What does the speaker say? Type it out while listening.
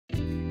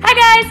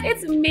Hi guys,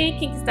 it's me,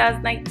 Kinky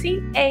Styles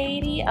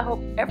 1980. I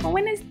hope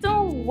everyone is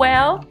doing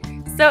well.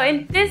 So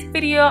in this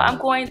video, I'm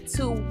going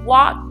to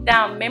walk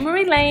down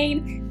memory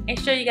lane and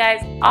show you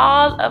guys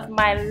all of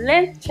my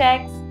length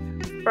checks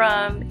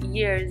from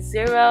year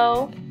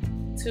 0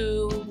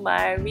 to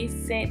my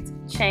recent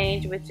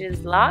change, which is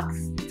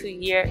LOCS, to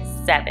year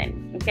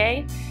 7.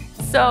 Okay,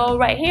 so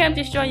right here I'm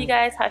just showing you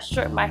guys how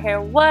short my hair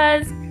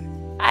was.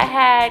 I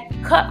had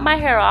cut my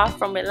hair off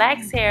from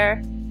relaxed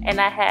hair and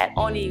I had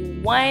only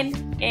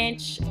 1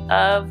 inch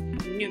of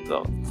new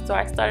growth. So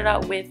I started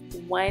out with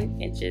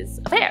 1 inch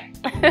of hair.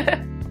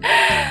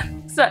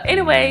 So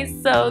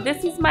anyways, so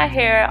this is my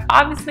hair.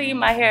 Obviously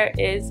my hair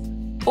is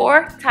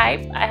 4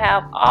 type. I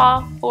have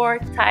all 4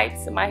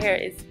 types. So my hair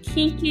is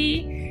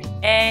kinky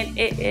and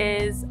it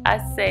is, I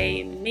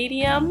say,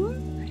 medium,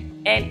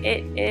 and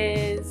it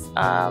is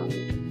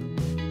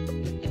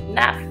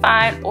not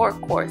fine or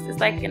coarse. It's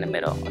like in the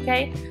middle.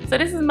 Okay, so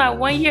this is my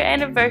 1-year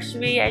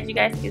anniversary. As you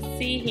guys can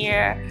see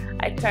here,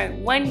 I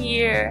turned 1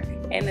 year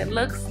and it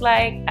looks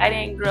like I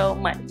didn't grow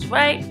much,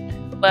 right?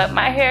 But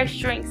my hair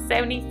shrinks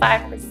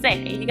 75%,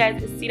 and you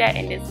guys can see that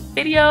in this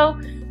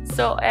video.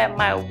 So at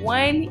my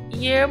 1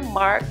 year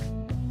mark,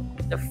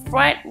 the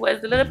front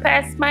was a little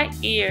past my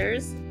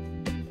ears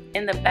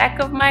and the back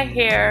of my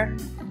hair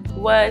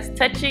was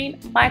touching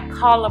my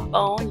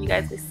collarbone. You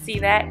guys can see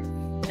that.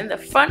 And the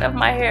front of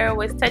my hair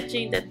was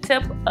touching the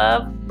tip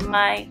of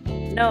my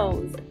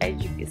nose,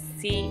 as you can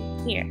see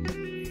here.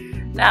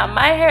 Now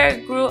my hair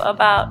grew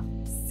about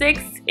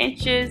 6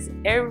 inches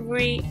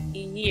every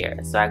year.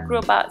 So I grew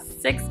about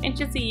 6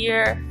 inches a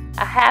year,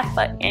 a half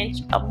an inch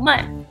a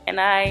month. And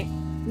I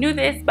knew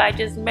this by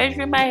just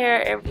measuring my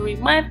hair every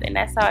month, and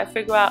that's how I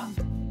figure out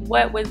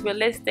what was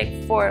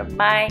realistic for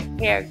my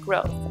hair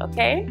growth.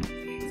 Okay,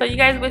 so you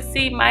guys will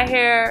see my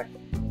hair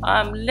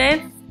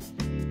length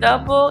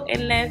double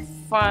in length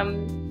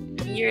from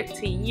year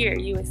to year.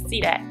 You will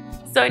see that.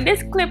 So in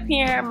this clip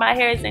here, my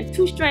hair is in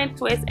 2-strand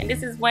twists, and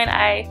this is when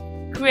I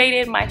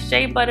created my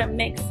shea butter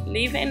mix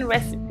leave-in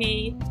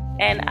recipe,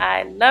 and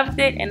I loved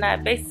it, and I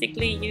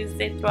basically used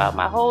it throughout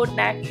my whole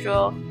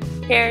natural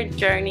hair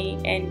journey.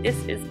 And this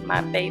is my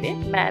baby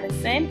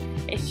Madison,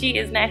 and she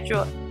is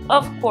natural,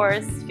 of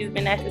course. She's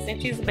been natural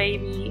since she's a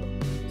baby.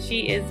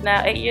 She is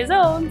now 8 years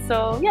old,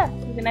 so yeah,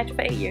 she's been natural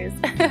for 8 years.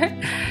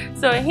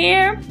 So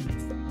here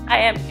I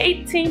am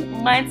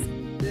 18 months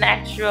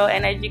natural,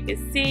 and as you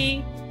can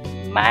see,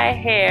 my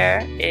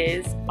hair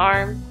is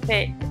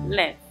armpit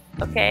length.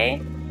 Okay,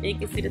 and you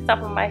can see the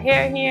top of my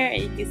hair here,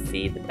 and you can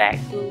see the back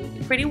grew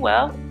pretty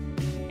well.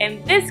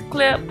 In this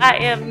clip, I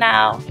am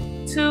now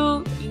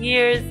 2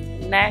 years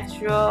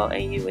natural,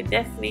 and you would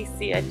definitely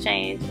see a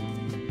change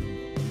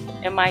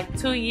in my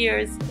 2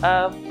 years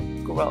of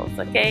growth.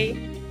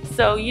 Okay,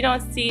 so you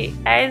don't see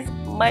as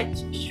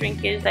much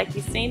shrinkage like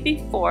you've seen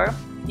before.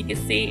 You can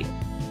see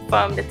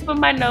from the tip of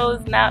my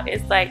nose, now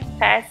it's like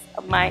past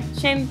my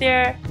chin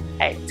there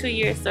at 2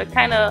 years, so it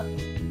kind of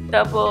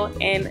double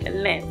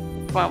in length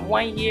from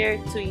 1 year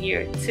to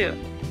year 2.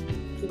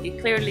 You can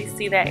clearly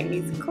see that in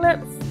these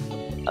clips.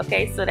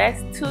 Okay, so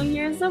that's 2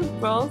 years of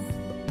growth,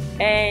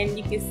 and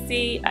you can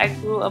see I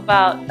grew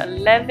about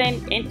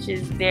 11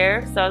 inches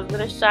there, so I was a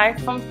little shy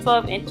from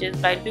 12 inches,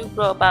 but I do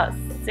grow about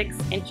 6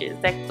 inches.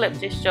 That clip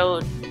just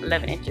showed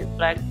 11 inches,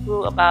 but I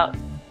grew about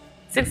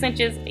 6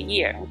 inches a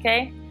year.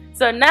 Okay,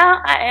 so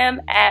now I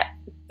am at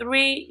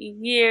 3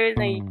 years,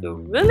 and you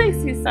can really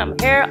see some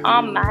hair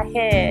on my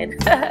head.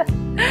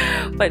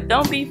 But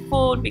don't be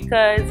fooled,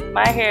 because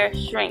my hair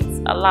shrinks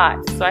a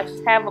lot. So I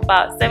have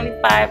about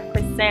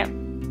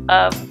 75%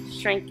 of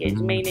shrinkage,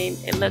 meaning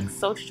it looks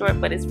so short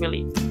but it's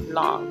really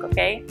long.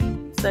 Okay,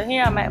 so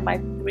here I'm at my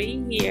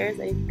 3 years,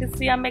 and you can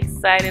see I'm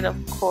excited, of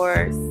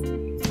course.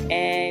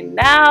 And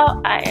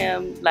now I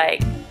am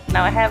like,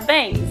 now I have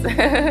bangs.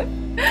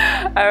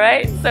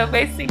 Alright, so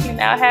basically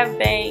now I have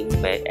bangs,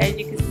 but as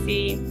you can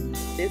see,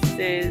 this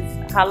is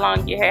how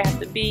long your hair has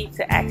to be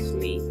to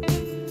actually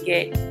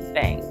get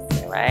bangs.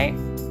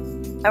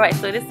 Alright,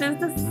 so this is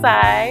the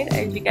side,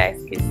 as you guys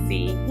can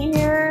see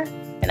here,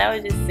 and I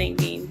was just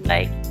singing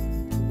like,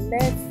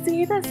 let's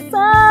see the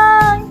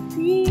sun,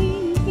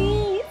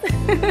 please.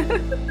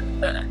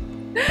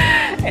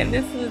 And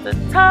this is the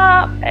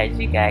top, as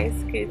you guys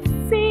could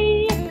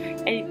see,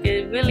 and you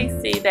can really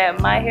see that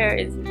my hair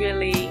is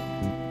really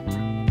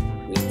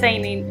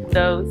retaining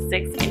those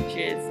 6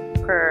 inches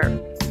per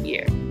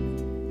year.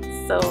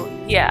 So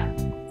yeah,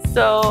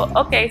 so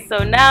okay,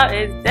 so now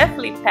it's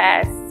definitely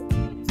past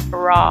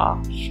raw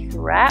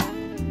strap,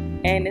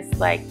 and it's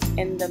like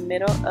in the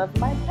middle of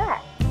my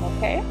back.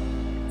 Okay,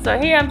 so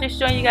here I'm just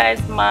showing you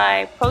guys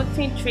my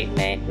protein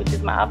treatment, which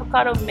is my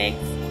avocado mix,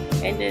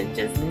 and it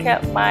just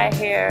kept my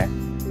hair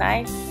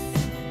nice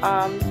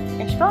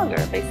and stronger.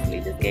 Basically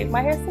just gave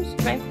my hair some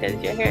strength, because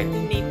your hair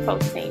do need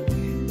protein.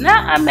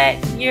 Now I'm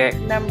at year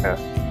number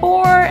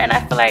 4, and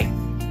I feel like,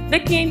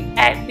 looking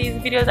at these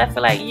videos, I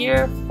feel like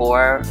year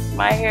 4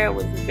 my hair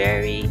was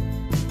very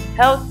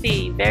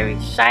healthy, very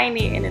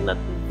shiny, and it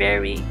looked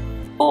very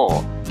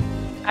full.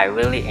 I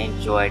really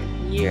enjoyed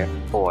year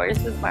 4.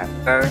 This was my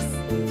first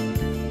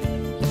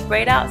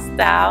braid out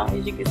style.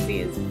 As you can see,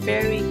 it's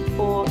very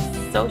full,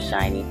 so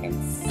shiny and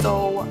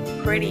so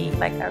pretty.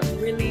 Like, I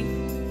really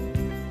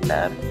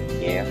love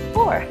year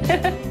 4.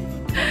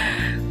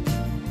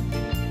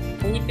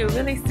 And you can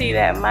really see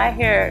that my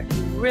hair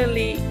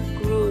really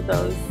grew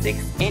those 6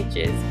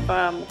 inches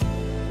from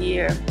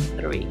year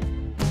 3.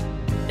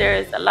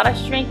 There's a lot of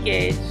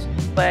shrinkage,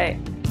 but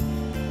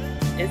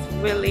it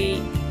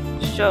really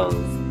shows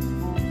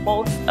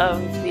most of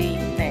the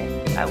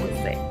length, I would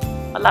say.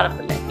 A lot of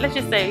the length. Let's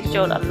just say it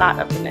showed a lot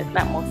of the length,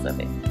 not most of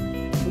it.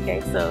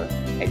 Okay, so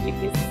as you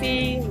can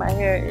see, my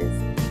hair is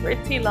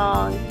pretty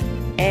long.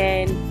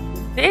 And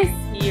this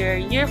year,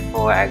 year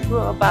 4, I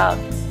grew about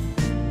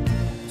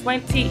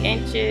 20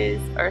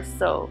 inches or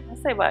so. I'd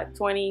say about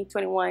 20,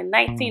 21,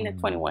 19 to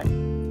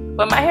 21.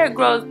 But my hair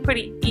grows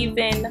pretty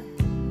even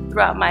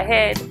throughout my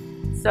head.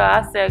 So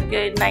I'll say a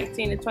good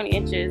 19 to 20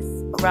 inches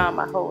around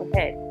my whole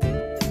head.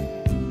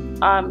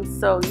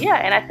 So yeah,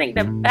 and I think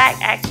the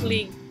back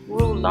actually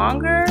grew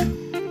longer.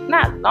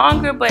 Not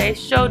longer, but it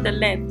showed the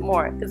length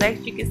more. Because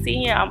as you can see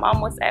here, I'm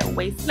almost at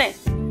waist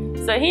length.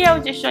 So here I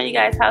was just showing you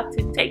guys how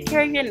to take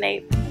care of your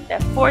nape.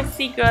 That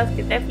 4C girls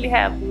can definitely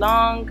have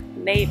long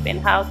nape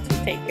and how to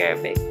take care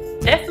of it.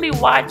 Definitely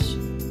watch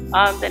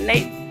the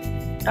nape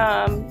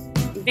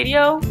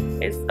video.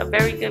 It's a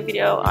very good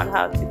video on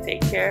how to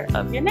take care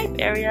of your nape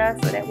area,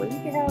 so that way you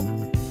can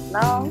have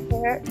long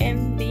hair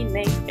in the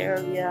nape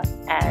area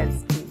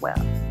as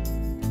well.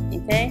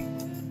 Okay,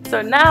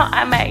 so now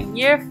I'm at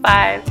year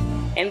 5,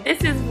 and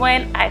this is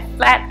when I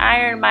flat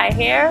iron my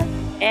hair.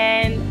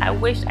 And I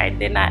wish I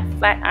did not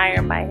flat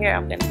iron my hair.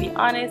 I'm gonna be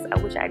honest, I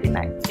wish I did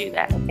not do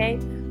that. Okay,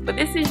 but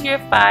this is year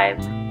 5,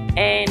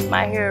 and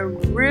my hair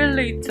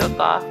really took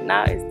off.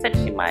 Now it's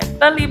touching my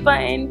belly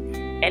button,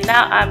 and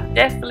now I'm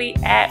definitely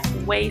at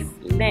waist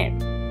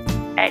length.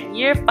 At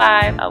year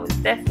 5, I was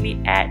definitely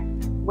at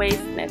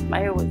waist length. My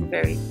hair was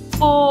very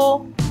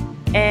full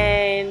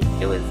and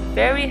it was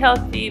very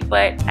healthy,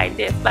 but I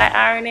did flat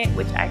iron it,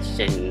 which I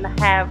shouldn't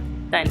have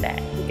done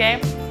that. Okay,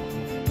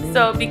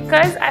 so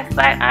because I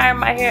flat ironed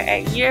my hair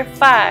at year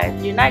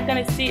 5, you're not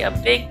gonna see a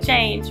big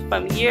change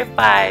from year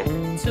 5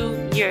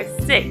 to year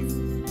 6,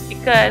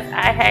 because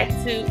I had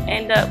to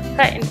end up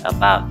cutting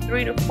about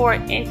 3 to 4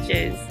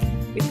 inches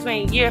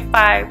between year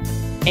 5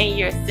 and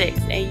year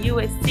 6, and you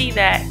would see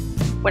that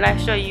when I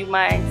show you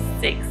my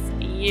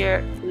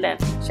 6-year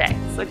length check.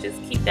 So just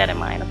keep that in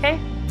mind, okay?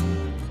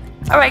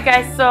 Alright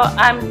guys, so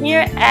I'm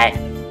here at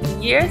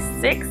year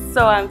 6,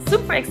 so I'm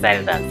super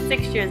excited on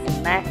 6 years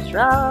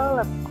natural,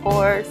 of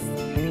course.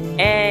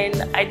 And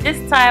this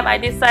time I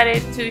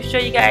decided to show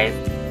you guys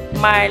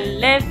my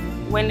length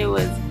when it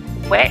was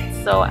wet,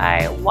 so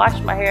I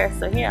washed my hair.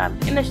 So here I'm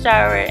in the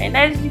shower, and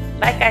as you,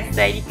 like I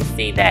said, you can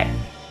see that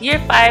year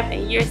 5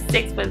 and year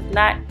 6 was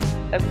not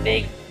a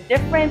big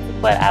difference,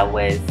 but I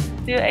was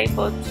still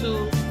able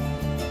to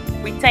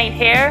retain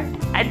hair.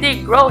 I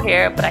did grow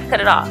hair, but I cut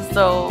it off.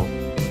 So,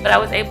 but I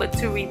was able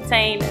to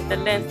retain the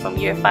length from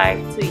year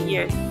 5 to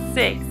year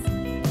 6,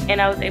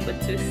 and I was able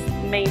to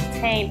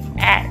maintain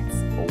at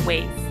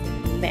waist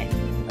length.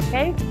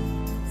 Okay,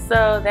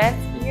 so that's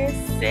year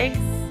 6.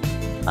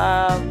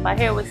 My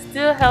hair was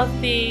still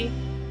healthy,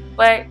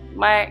 but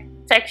my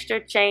texture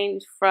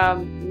changed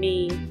from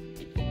me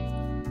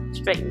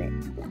straightening.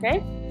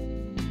 Okay,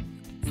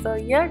 so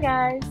yeah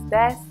guys,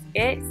 that's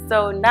it.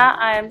 So now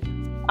I'm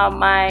on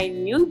my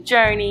new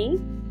journey,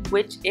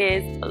 which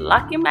is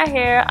locking my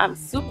hair. I'm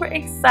super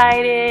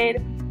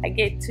excited. I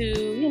get to,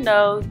 you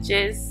know,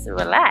 just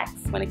relax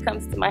when it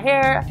comes to my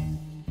hair.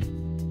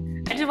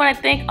 I just want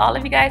to thank all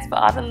of you guys for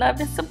all the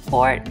love and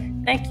support.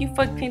 Thank you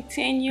for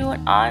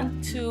continuing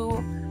on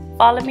to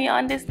follow me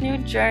on this new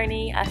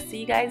journey. I'll see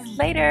you guys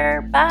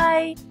later.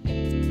 Bye.